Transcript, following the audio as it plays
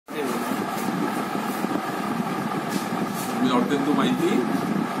नर्देन्दु माइती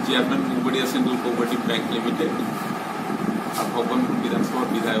chairman मुंगबड़िया central cooperative bank limited और भगवानपुर विधानसभा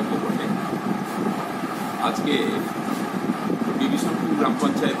विधायक बटे आज के बिविशनपुर ग्राम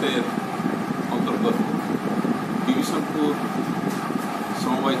पंचायतेर अंतर्गत बिविशनपुर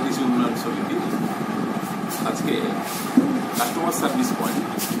समवाय कृषि उन्नयन समिति आज के कास्टमार सार्विस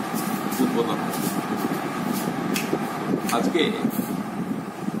पॉइंट उद्बोधन आज के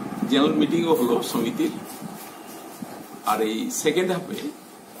जनरल मीटिंग हलो समितिर और सेकेंड हाफे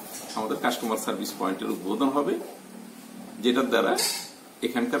हमारे कास्टमार सार्विस पॉइंटर उद्बोधन होबे जेटार द्वारा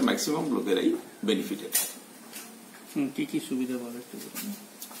एखानकार मैक्सिमाम लोकेराई बेनिफिटेड की सुविधा बोलो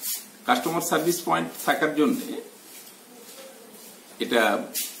कास्टमार सार्विस पॉइंट थाकार जन्य এটা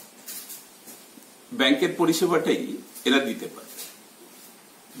ব্যাংকের পরিষেবাটাই এরা দিতে পারে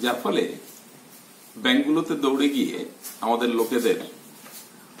যার ফলে ব্যাংকগুলোতে দৌড়ে গিয়ে আমাদের লোকেদের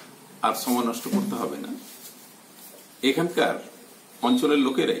আর সময় নষ্ট করতে হবে না এখানকার অঞ্চলের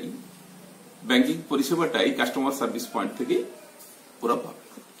লোকেরাই ব্যাংকিং পরিষেবাটাই কাস্টমার সার্ভিস পয়েন্ট থেকে পুরো পাবে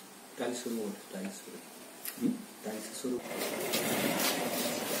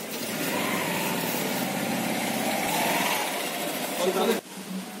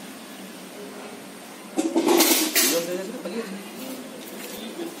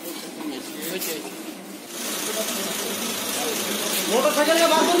मोटरसाइकिल का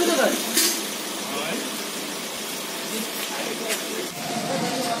बात नहीं करता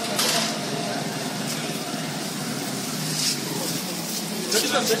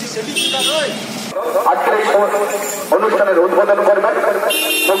আজকের এই অনুষ্ঠানের উদ্বোধন করবেন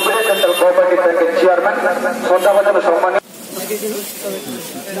মুম্বাই সেন্ট্রাল কোঅপারেটিভ ব্যাংকের চেয়ারম্যান শ্রদ্ধাভাজন সম্মানিত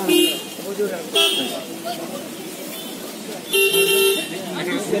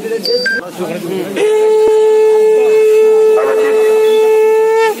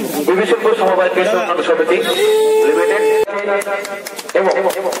বিবিশনপুর সমবায় কৃষি উন্নয়ন সমিতি লিমিটেড এবং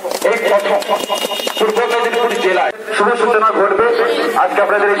এই প্রথম পূর্ব মেদিনীপুর জেলায় শুভ সূচনা ঘটবে আজকে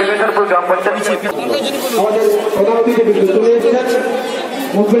আপনাদের এই বিবিশনপুর গ্রাম পঞ্চায়েত আমাদের প্রধান অতিথি চলে এসেছেন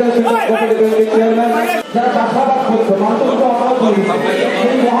মুম্বাই সেন্ট্রাল কোঅপারেটিভ ব্যাংকের চেয়ারম্যান যারা চাষাবাদ করছে মানুষ তো আমরা করি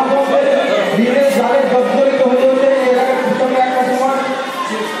সেই মহাজনদের দিনের জালে জর্জরিত হয়ে উঠে এলাকার পিছনে একটা সময়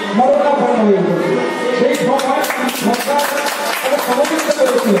মরণাপন্ন হয়ে উঠেছে সেই সময় সরকার সহযোগিতা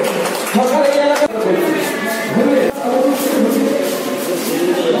করেছিল সরকার এই এলাকা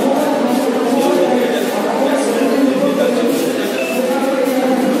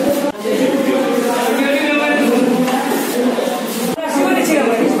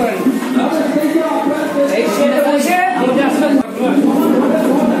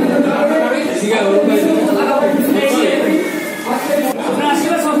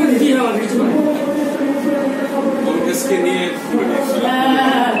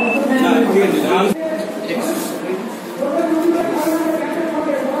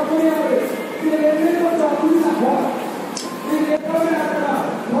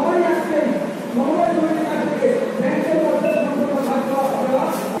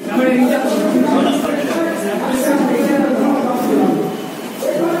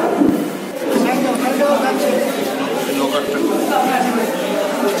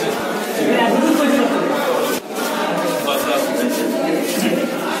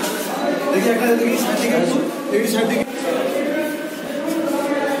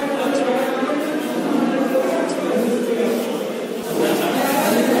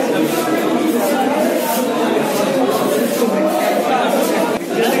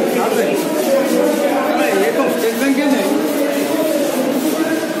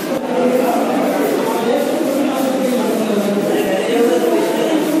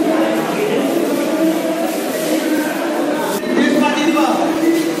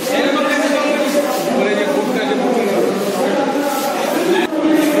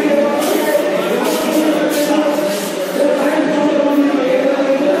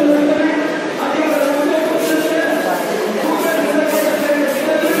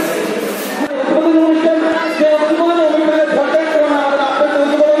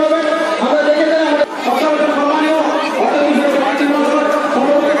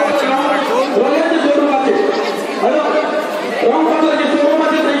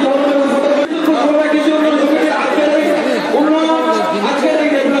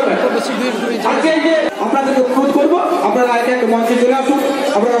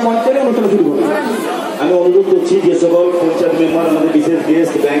আমি অনুরোধ করছি যে সকল পঞ্চায়েত মেম্বার আমাদের বিশেষ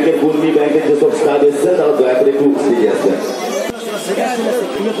গেস্ট ব্যাংকের কর্মী ব্যাংকের যে সব স্টাফ এসেছেন তারা দয়া করে একটু এগিয়ে আসবেন।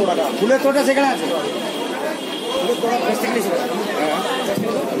 ফুলের তোড়া সেখানে আছে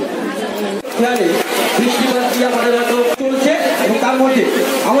বৃষ্টিপাত চলছে এবং তার মধ্যে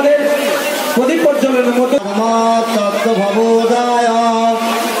আমাদের প্রদীপ প্রজ্বলনের মধ্যে तत्त्वभवोदाय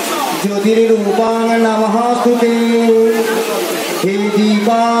ज्योतिरूपां नमः स्तुते हे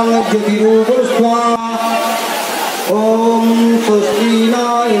दीपां ज्योतिरूपस्त्वा ॐ स्वस्ति न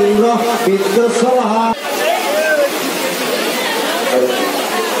इन्द्रः विद्वस्वः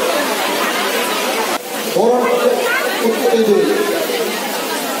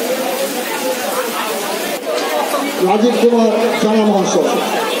राजीव कुमार जाना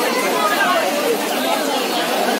महोत्सव